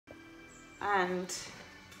And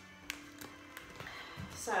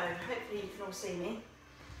so hopefully you can all see me.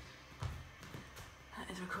 That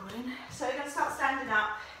is recording. So we're going to start standing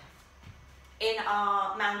up in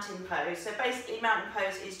our mountain pose. So basically mountain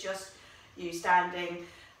pose is just you standing.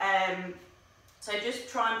 So just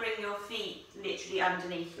try and bring your feet literally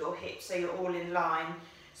underneath your hips so you're all in line.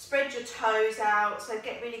 Spread your toes out, so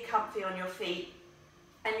get really comfy on your feet.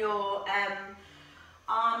 And your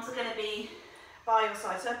arms are going to be by your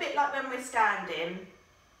side. So a bit like when we're standing,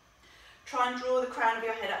 try and draw the crown of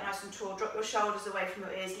your head up nice and tall, drop your shoulders away from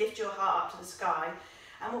your ears, lift your heart up to the sky.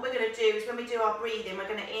 And what we're going to do is when we do our breathing, we're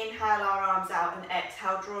going to inhale our arms out and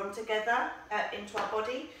exhale, draw them together into our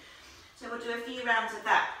body. So we'll do a few rounds of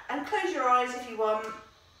that. And close your eyes if you want,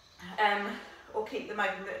 or keep them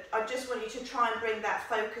open. But I just want you to try and bring that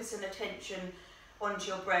focus and attention onto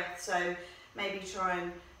your breath. So maybe try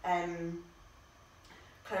and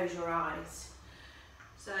close your eyes.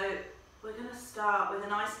 So we're going to start with a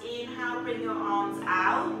nice inhale, bring your arms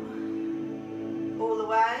out all the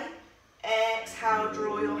way. Exhale,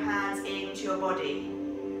 draw your hands into your body.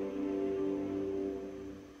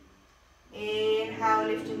 Inhale,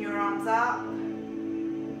 lifting your arms up.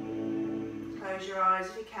 Close your eyes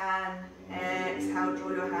if you can. Exhale, draw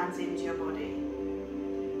your hands into your body.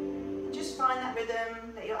 And just find that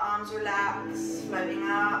rhythm, let your arms relax, floating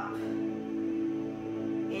up.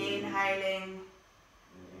 Inhaling,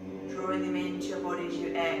 drawing them into your body as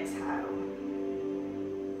you exhale.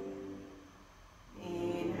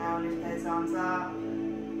 Inhale, lift those arms up.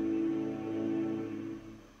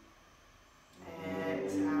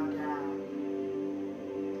 Exhale down.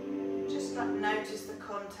 Just notice the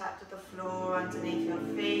contact of the floor underneath your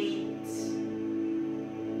feet.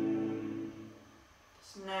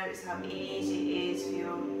 Just notice how easy it is for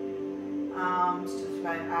your arms to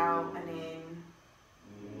float out and in.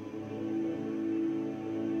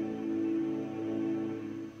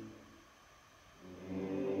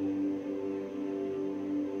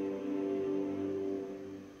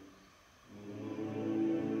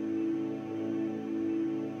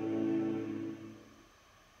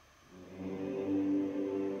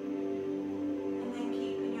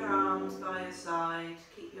 Side,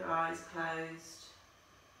 keep your eyes closed.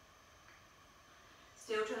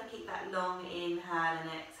 Still trying to keep that long inhale and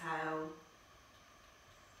exhale.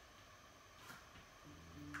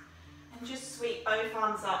 And just sweep both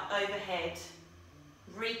arms up overhead.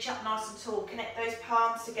 Reach up nice and tall. Connect those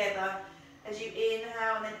palms together. As you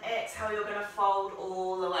inhale and then exhale, you're going to fold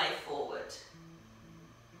all the way forward.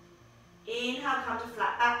 Inhale, come to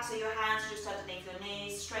flat back, so your hands are just underneath your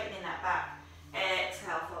knees, straightening that back.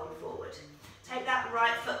 Exhale, fold forward. Take that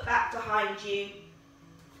right foot back behind you.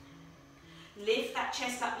 Lift that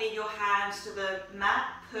chest up, lead your hands to the mat,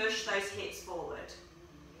 push those hips forward.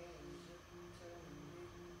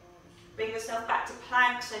 Bring yourself back to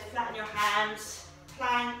plank, so flatten your hands,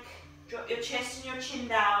 plank, drop your chest and your chin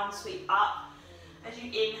down, sweep up. As you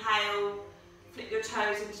inhale, flip your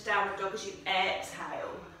toes into downward dog as you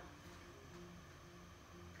exhale.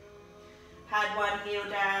 Pad one heel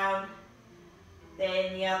down,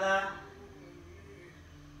 then the other.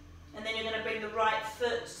 And then you're going to bring the right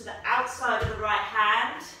foot to the outside of the right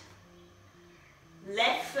hand.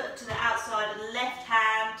 Left foot to the outside of the left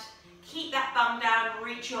hand. Keep that bum down,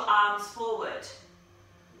 reach your arms forward.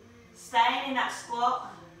 Staying in that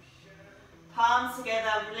squat. Palms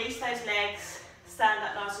together, release those legs. Stand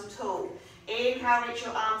up nice and tall. Inhale, reach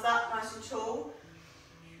your arms up nice and tall.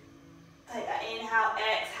 Take that inhale,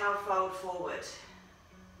 exhale, fold forward.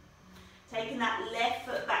 Taking that left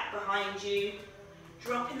foot back behind you.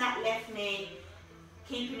 Dropping that left knee,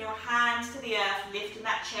 keeping your hands to the earth, lifting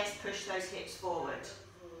that chest, push those hips forward.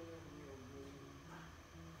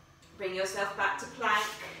 Bring yourself back to plank,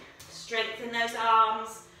 strengthen those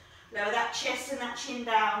arms, lower that chest and that chin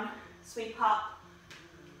down, sweep up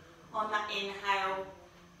on that inhale,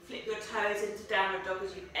 flip your toes into downward dog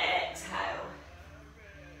as you exhale.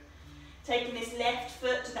 Taking this left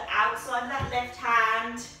foot to the outside of that left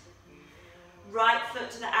hand, right foot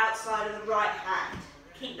to the outside of the right hand.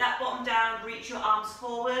 Keep that bottom down, reach your arms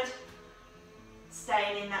forward.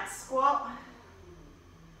 Staying in that squat.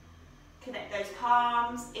 Connect those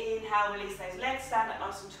palms. Inhale, release those legs, stand up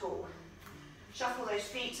nice and tall. Shuffle those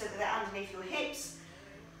feet so that they're underneath your hips.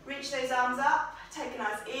 Reach those arms up. Take a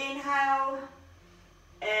nice inhale.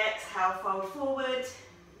 Exhale, fold forward.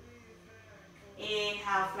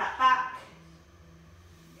 Inhale, flat back.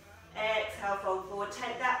 Exhale, fold forward.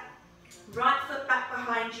 Take that right foot back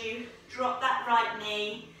behind you, drop that right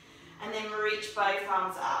knee, and then reach both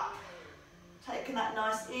arms up. Taking that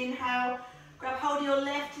nice inhale, grab hold of your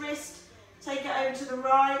left wrist, take it over to the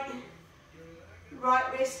right, right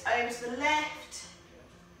wrist over to the left,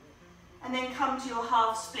 and then come to your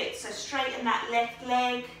half split. So straighten that left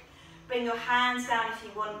leg, bring your hands down if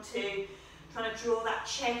you want to, trying to draw that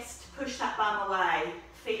chest, push that bum away,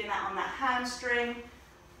 feeling that on that hamstring.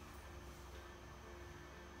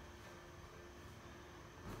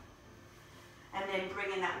 And then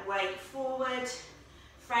bringing that weight forward,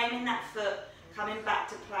 framing that foot, coming back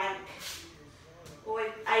to plank.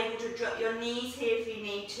 Always able to drop your knees here if you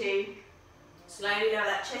need to. Slowly lower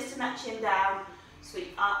that chest and that chin down,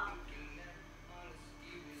 sweep up,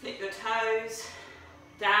 flip your toes,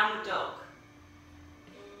 downward dog.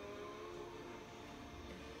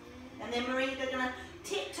 And then we're either going to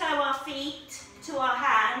tiptoe our feet to our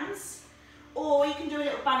hands, or you can do a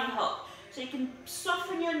little bunny hop. So you can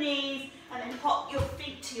soften your knees and then hop your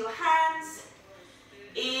feet to your hands.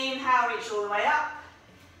 Inhale, reach all the way up.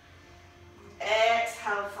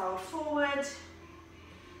 Exhale, fold forward.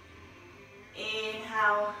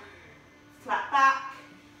 Inhale, flat back.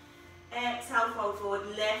 Exhale, fold forward,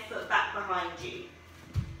 left foot back behind you.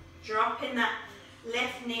 Dropping that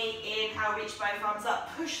left knee, inhale, reach both arms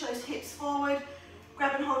up, push those hips forward.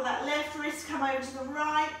 Grab and hold that left wrist, come over to the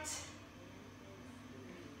right.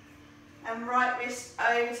 And right wrist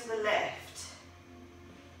over to the left.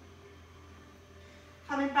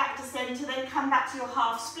 Coming back to centre, then come back to your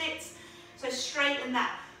half splits. So straighten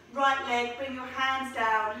that right leg, bring your hands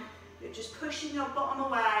down. You're just pushing your bottom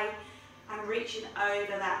away and reaching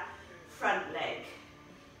over that front leg.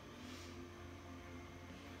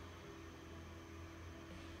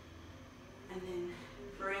 And then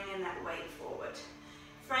bringing that weight forward.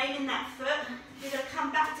 Framing that foot, you're going to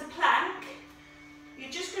come back to plank. You're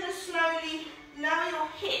just going to slowly lower your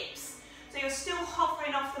hips, so you're still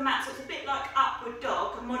hovering off the mat, so it's a bit like upward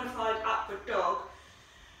dog, a modified upward dog.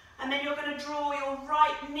 And then you're going to draw your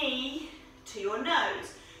right knee to your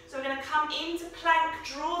nose. So we're going to come into plank,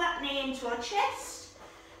 draw that knee into our chest,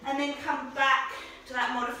 and then come back to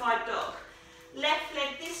that modified dog. Left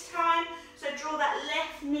leg this time, so draw that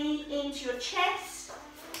left knee into your chest,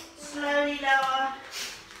 slowly lower,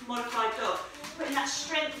 modified dog. Putting that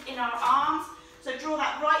strength in our arms. So draw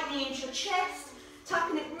that right knee into your chest,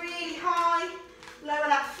 tucking it really high, lower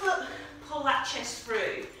that foot, pull that chest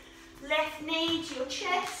through. Left knee to your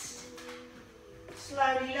chest,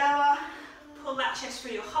 slowly lower, pull that chest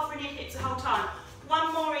through. You're hovering your hips the whole time.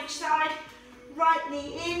 One more each side, right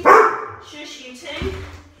knee in, shush you two.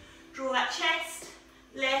 Draw that chest,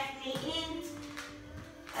 left knee in,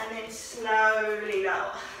 and then slowly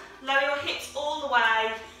lower. Lower your hips all the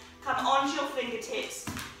way, come onto your fingertips.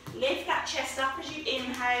 Lift that chest up as you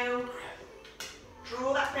inhale,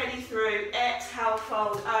 draw that belly through, exhale,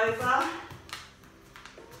 fold over.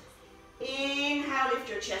 Inhale, lift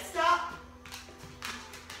your chest up.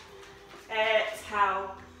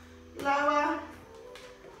 Exhale, lower.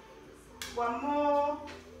 One more.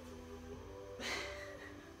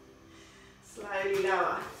 Slowly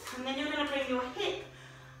lower. And then you're going to bring your hip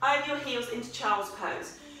over your heels into child's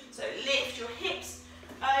pose. So lift your hips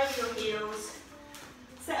over your heels.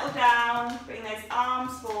 Settle down, bring those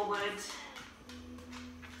arms forward.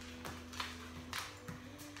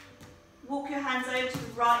 Walk your hands over to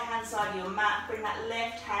the right hand side of your mat. Bring that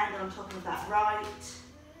left hand on top of that right.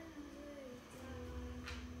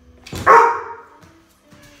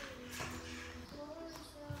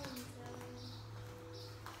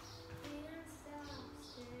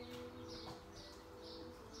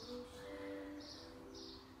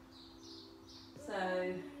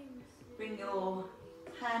 So bring your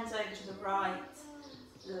hands over to the right,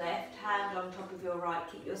 left hand on top of your right.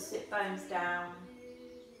 Keep your sit bones down,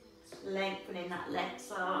 lengthening that left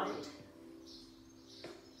side.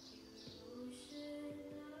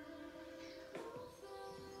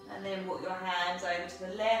 And then walk your hands over to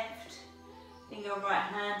the left, bring your right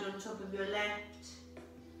hand on top of your left.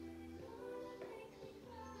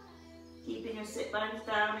 Keeping your sit bones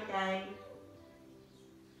down again.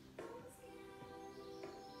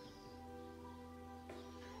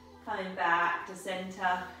 Coming back to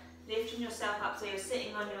centre, lifting yourself up so you're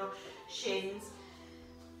sitting on your shins.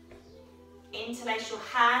 Interlace your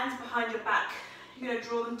hands behind your back. You're going to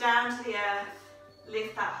draw them down to the earth.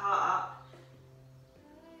 Lift that heart up.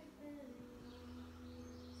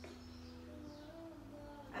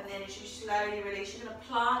 And then as you slowly release, you're going to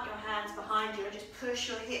plant your hands behind you and just push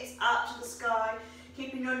your hips up to the sky,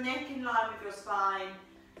 keeping your neck in line with your spine,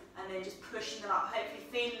 and then just pushing them up. Hopefully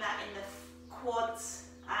feeling that in the quads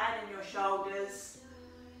and in your shoulders.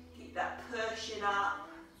 Keep that pushing up.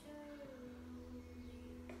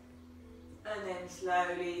 And then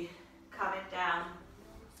slowly coming down.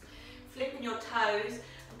 Flipping your toes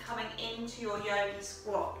and coming into your yogi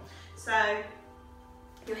squat. So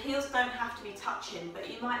Your heels don't have to be touching, but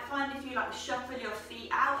you might find if you like shuffle your feet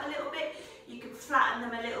out a little bit, you can flatten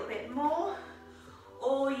them a little bit more,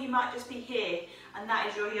 or you might just be here, and that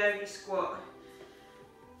is your yogi squat.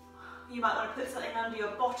 You might want to put something under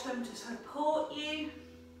your bottom to support you.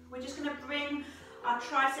 We're just going to bring our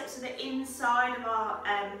triceps to the inside of our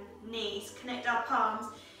knees, connect our palms.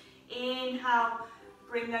 Inhale,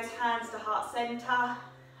 bring those hands to heart center,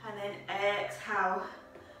 and then exhale,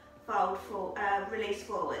 fold for, release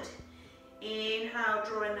forward. Inhale,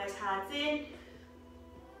 drawing those hands in,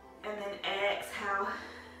 and then exhale,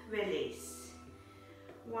 release.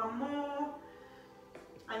 One more,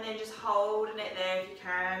 and then just holding it there if you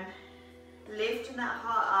can. Lifting that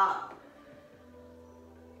heart up,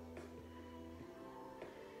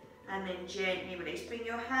 and then gently release. Bring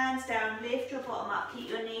your hands down, lift your bottom up, keep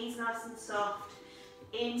your knees nice and soft.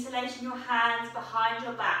 Interlacing your hands behind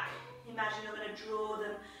your back. Imagine you're going to draw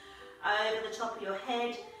them over the top of your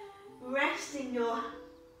head, resting your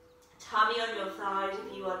tummy on your thighs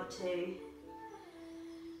if you want to.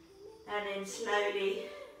 And then slowly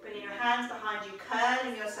bringing your hands behind you,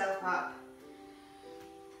 curling yourself up.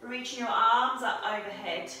 Reaching your arms up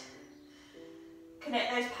overhead.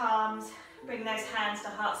 Connect those palms, bring those hands to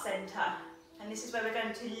heart center. And this is where we're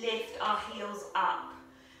going to lift our heels up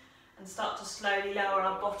and start to slowly lower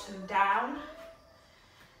our bottom down.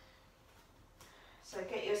 So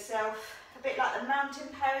get yourself a bit like the mountain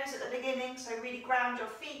pose at the beginning. So really ground your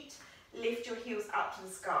feet, lift your heels up to the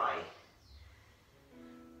sky.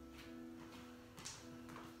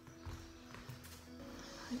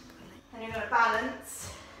 And you're going to balance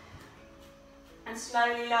and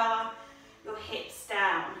slowly lower your hips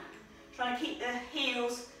down. Trying to keep the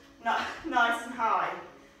heels nice and high.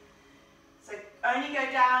 So only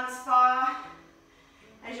go down as far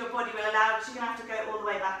as your body will allow, because you're going to have to go all the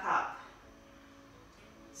way back up.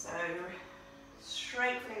 So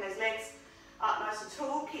straightening those legs up nice and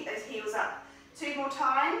tall. Keep those heels up 2 more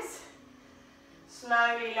times.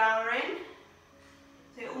 Slowly lowering.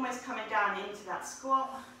 So you're almost coming down into that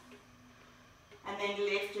squat. And then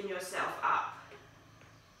lifting yourself up.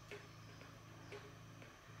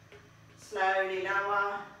 Slowly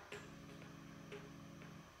lower.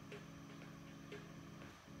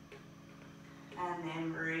 And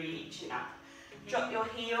then reaching up. Drop your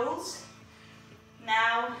heels.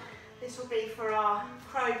 Now, this will be for our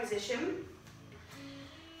crow position.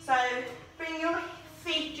 So, bring your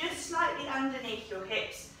feet just slightly underneath your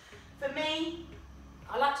hips. For me,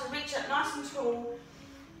 I like to reach up nice and tall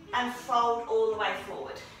and fold all the way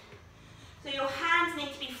forward. So your hands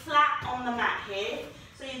need to be flat on the mat here.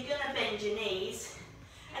 So you're going to bend your knees.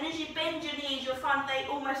 And as you bend your knees, you'll find they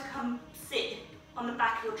almost come sit on the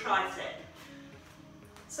back of your tricep.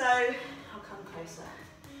 So, I'll come closer.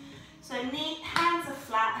 So hands are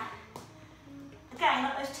flat. Again,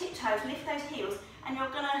 like those tiptoes, lift those heels, and you're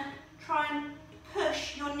going to try and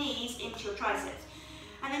push your knees into your triceps.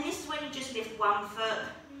 And then this is where you just lift one foot,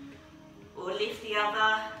 or lift the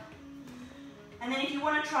other. And then if you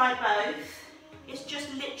want to try both, it's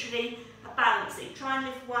just literally a balancing. Try and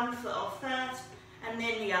lift one foot off first, and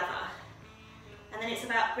then the other. And then it's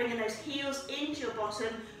about bringing those heels into your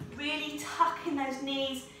bottom, really tucking those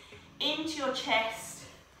knees into your chest,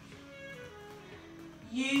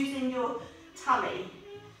 using your tummy.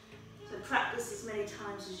 So practice as many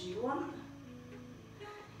times as you want.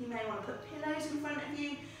 You may want to put pillows in front of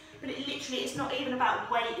you, but it literally, it's not even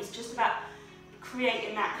about weight, it's just about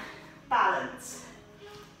creating that balance.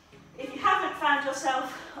 If you haven't found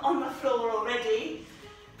yourself on the floor already,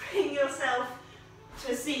 bring yourself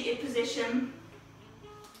to a seated position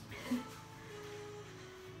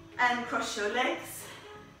and cross your legs.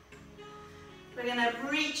 We're going to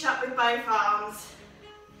reach up with both arms.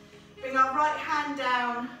 Bring our right hand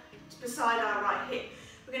down beside our right hip.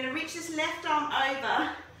 We're going to reach this left arm over,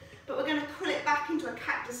 but we're going to pull it back into a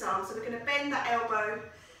cactus arm. So we're going to bend that elbow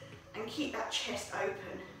and keep that chest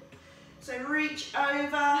open. So reach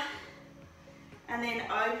over and then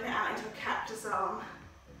open it out into a cactus arm.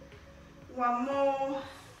 One more.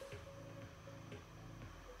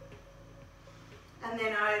 And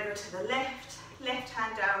then over to the left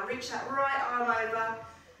hand down, reach that right arm over,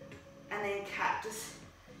 and then cactus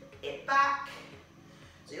it back.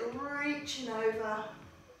 So you're reaching over,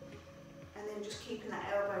 and then just keeping that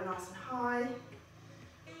elbow nice and high.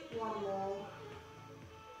 One more.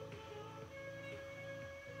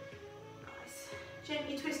 Nice.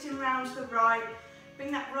 Gently twisting round to the right.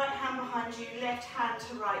 Bring that right hand behind you, left hand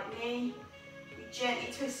to right knee. You're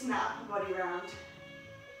gently twisting that upper body round.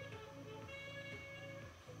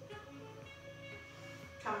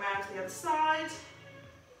 Come round to the other side.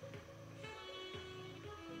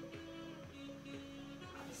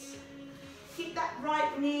 keep that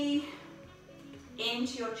right knee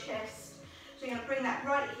into your chest. So you're going to bring that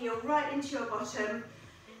right heel right into your bottom.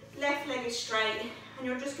 Left leg is straight, and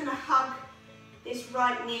you're just going to hug this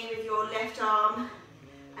right knee with your left arm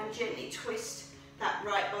and gently twist that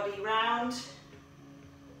right body round.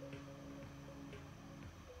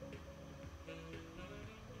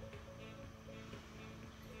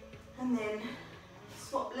 And then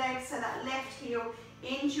swap legs, so that left heel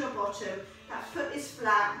into your bottom, that foot is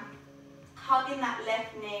flat, hugging that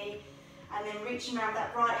left knee, and then reaching around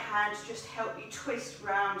that right hand to just help you twist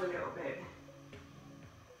round a little bit.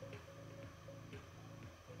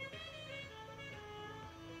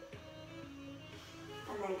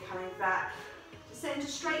 And then coming back to center,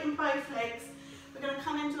 straighten both legs. We're going to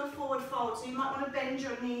come into a forward fold, so you might want to bend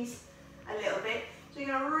your knees a little bit. So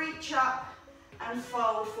you're going to reach up and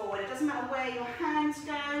fold forward. It doesn't matter where your hands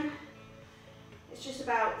go. It's just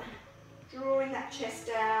about drawing that chest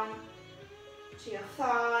down to your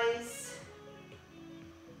thighs.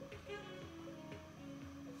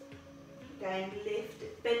 Again,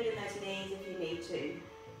 lift, bending those knees if you need to.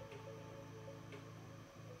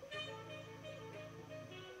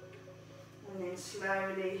 And then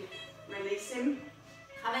slowly releasing.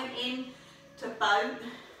 Coming in to boat.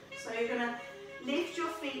 So you're going to lift your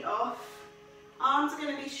feet off. Arms are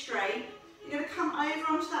going to be straight. You're going to come over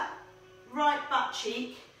onto that right butt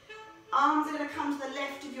cheek. Arms are going to come to the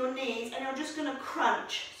left of your knees, and you're just going to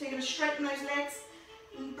crunch. So you're going to straighten those legs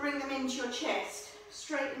and bring them into your chest.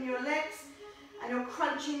 Straighten your legs, and you're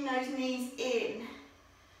crunching those knees in.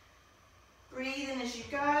 Breathe in as you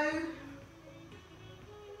go.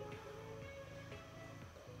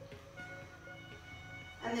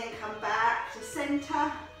 And then come back to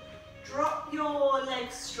center. Drop your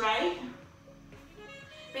legs straight.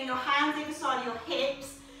 Bring your hands either side of your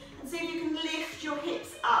hips, and see if you can lift your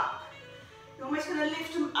hips up. You're almost going to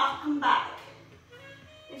lift them up and back.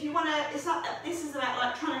 If you want to, this is about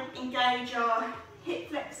like trying to engage our hip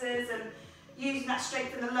flexors and using that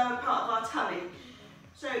strength in the lower part of our tummy.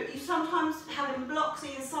 So you sometimes having blocks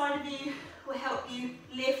either side of you will help you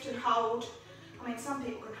lift and hold. I mean, some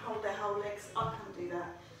people can hold their whole legs. I can't do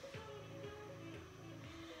that.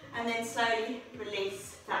 And then slowly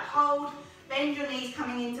release that hold. Bend your knees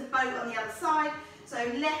coming into boat on the other side. So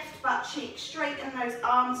left butt cheek, straighten those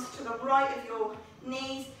arms to the right of your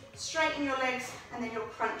knees, straighten your legs, and then you're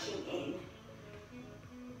crunching in.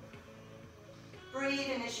 Breathe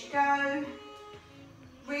in as you go.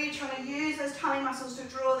 Really trying to use those tummy muscles to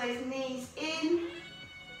draw those knees in.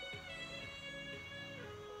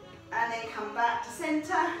 And then come back to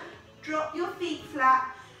center. Drop your feet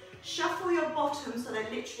flat. Shuffle your bottoms so they're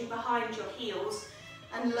literally behind your heels,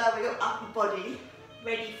 and lower your upper body,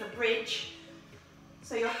 ready for bridge.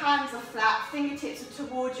 So your hands are flat, fingertips are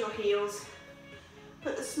towards your heels.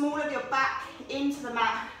 Put the small of your back into the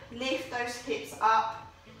mat, lift those hips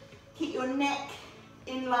up. Keep your neck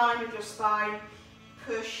in line with your spine,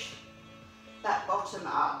 push that bottom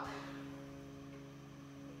up.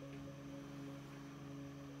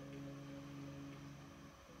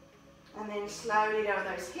 And then slowly lower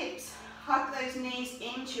those hips, hug those knees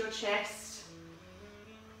into your chest.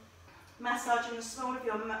 Massaging the small of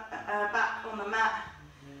your back on the mat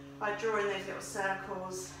by drawing those little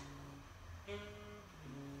circles.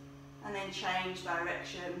 And then change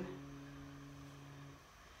direction.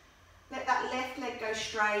 Let that left leg go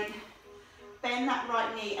straight. Bend that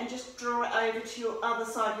right knee and just draw it over to your other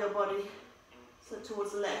side of your body. So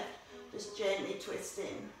towards the left, just gently twist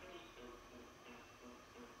in.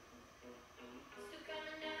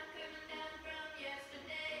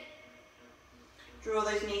 Draw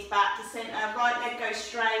those knees back to center, right leg goes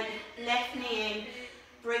straight, left knee in,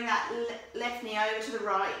 bring that left knee over to the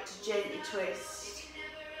right to gently twist.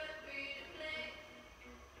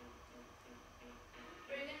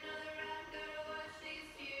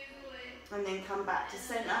 And then come back to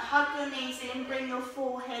center, hug your knees in, bring your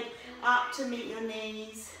forehead up to meet your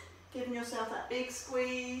knees, giving yourself that big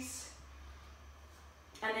squeeze.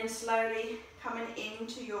 And then slowly coming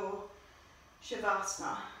into your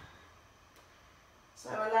Shavasana. So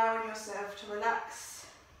allowing yourself to relax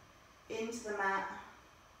into the mat.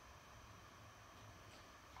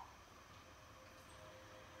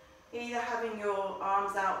 Either having your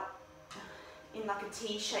arms out in like a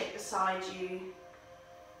T shape beside you,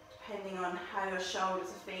 depending on how your shoulders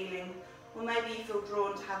are feeling, or maybe you feel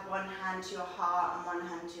drawn to have one hand to your heart and one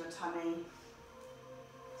hand to your tummy.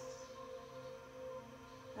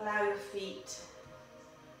 Allow your feet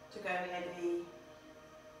to go heavy.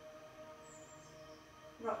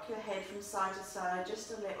 Rock your head from side to side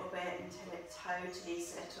just a little bit until it totally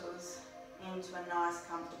settles into a nice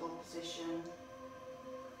comfortable position.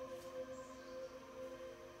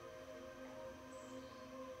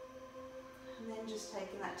 then just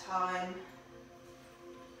taking that time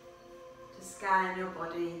to scan your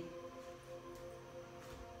body,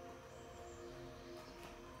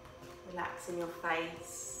 relaxing your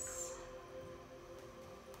face,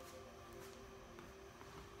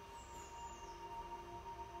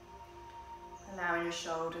 allowing your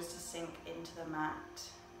shoulders to sink into the mat.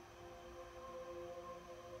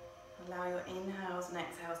 Allow your inhales and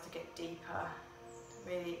exhales to get deeper, to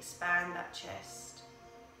really expand that chest.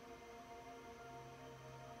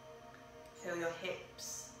 Feel your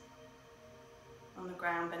hips on the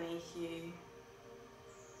ground beneath you.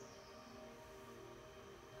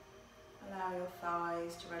 Allow your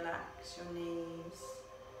thighs to relax, your knees,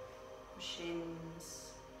 your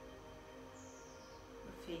shins,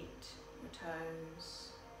 your feet, your toes.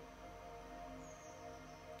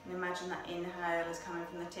 And imagine that inhale is coming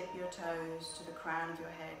from the tip of your toes to the crown of your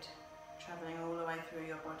head, travelling all the way through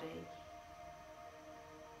your body.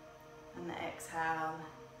 And the exhale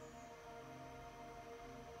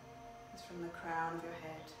is from the crown of your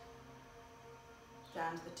head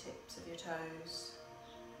down to the tips of your toes.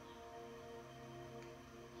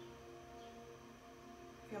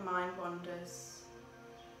 If your mind wanders,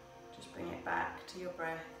 just bring it back to your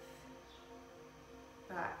breath,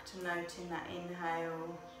 back to noting that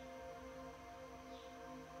inhale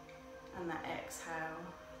and that exhale,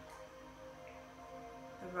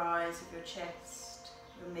 the rise of your chest,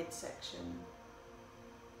 your midsection.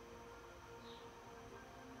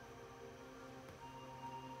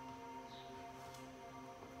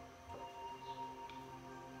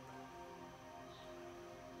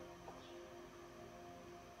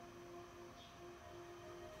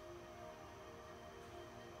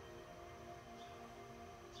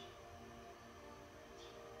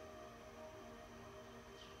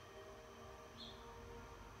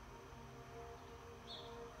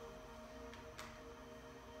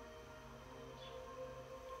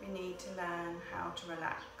 We need to learn how to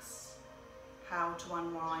relax, how to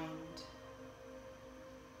unwind.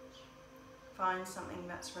 Find something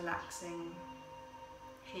that's relaxing,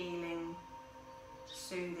 healing,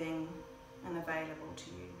 soothing and available to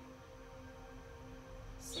you.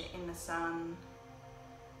 Sit in the sun,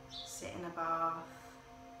 sit in a bath,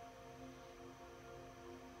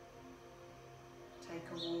 take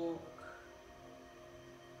a walk,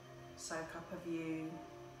 soak up a view.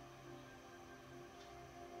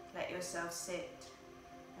 Let yourself sit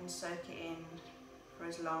and soak it in for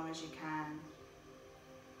as long as you can.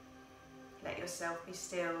 Let yourself be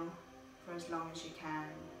still for as long as you can.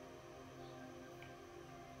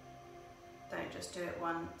 Don't just do it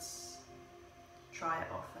once, try it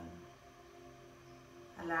often.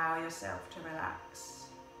 Allow yourself to relax.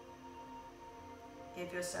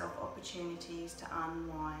 Give yourself opportunities to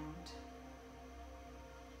unwind.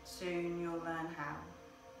 Soon you'll learn how.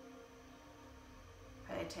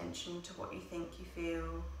 Pay attention to what you think you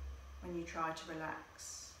feel when you try to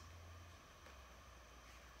relax.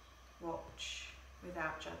 Watch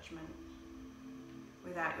without judgment,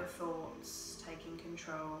 without your thoughts taking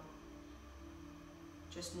control.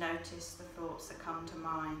 Just notice the thoughts that come to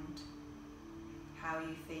mind, how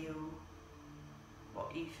you feel,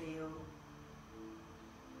 what you feel.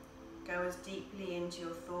 Go as deeply into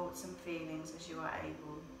your thoughts and feelings as you are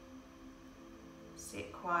able.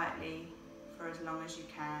 Sit quietly for as long as you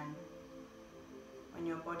can. When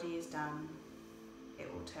your body is done, it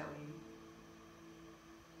will tell you.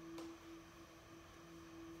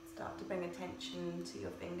 Start to bring attention to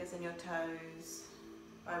your fingers and your toes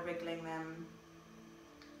by wriggling them,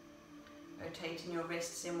 rotating your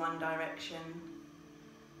wrists in one direction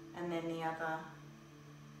and then the other,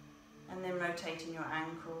 and then rotating your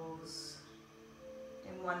ankles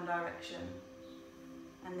in one direction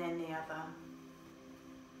and then the other.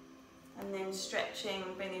 And then stretching,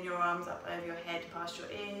 bringing your arms up over your head past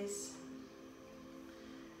your ears.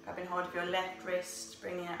 Grabbing hold of your left wrist,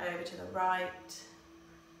 bringing it over to the right.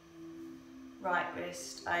 Right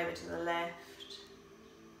wrist over to the left.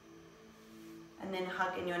 And then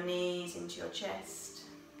hugging your knees into your chest.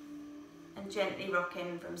 And gently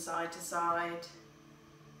rocking from side to side.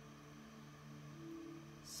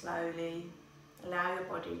 Slowly allow your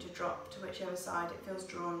body to drop to whichever side it feels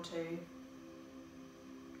drawn to.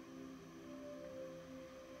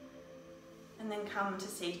 And then come to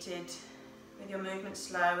seated with your movement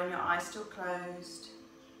slow and your eyes still closed.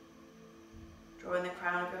 Drawing the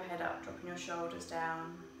crown of your head up, dropping your shoulders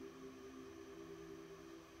down.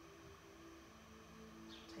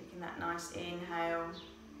 Taking that nice inhale.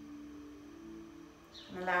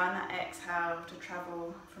 And allowing that exhale to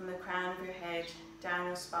travel from the crown of your head down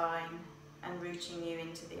your spine and rooting you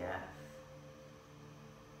into the earth.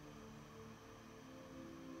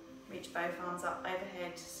 Reach both arms up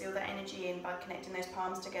overhead, seal that energy in by connecting those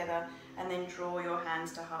palms together, and then draw your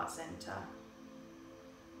hands to heart center.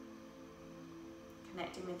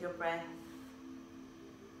 Connecting with your breath,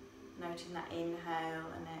 noting that inhale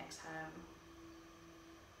and exhale.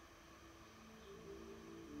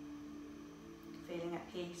 Feeling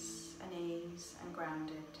at peace and ease and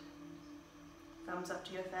grounded. Thumbs up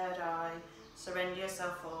to your third eye, surrender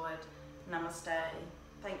yourself forward. Namaste.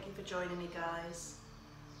 Thank you for joining me, guys.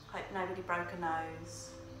 Hope nobody broke a nose.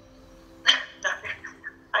 No.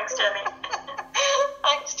 Thanks, Jenny.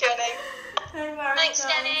 Thanks, Jenny. No worries, Thanks,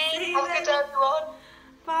 guys. Jenny. See you Have a good then. day, everyone.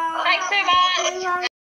 Bye. Thanks so much. No worries.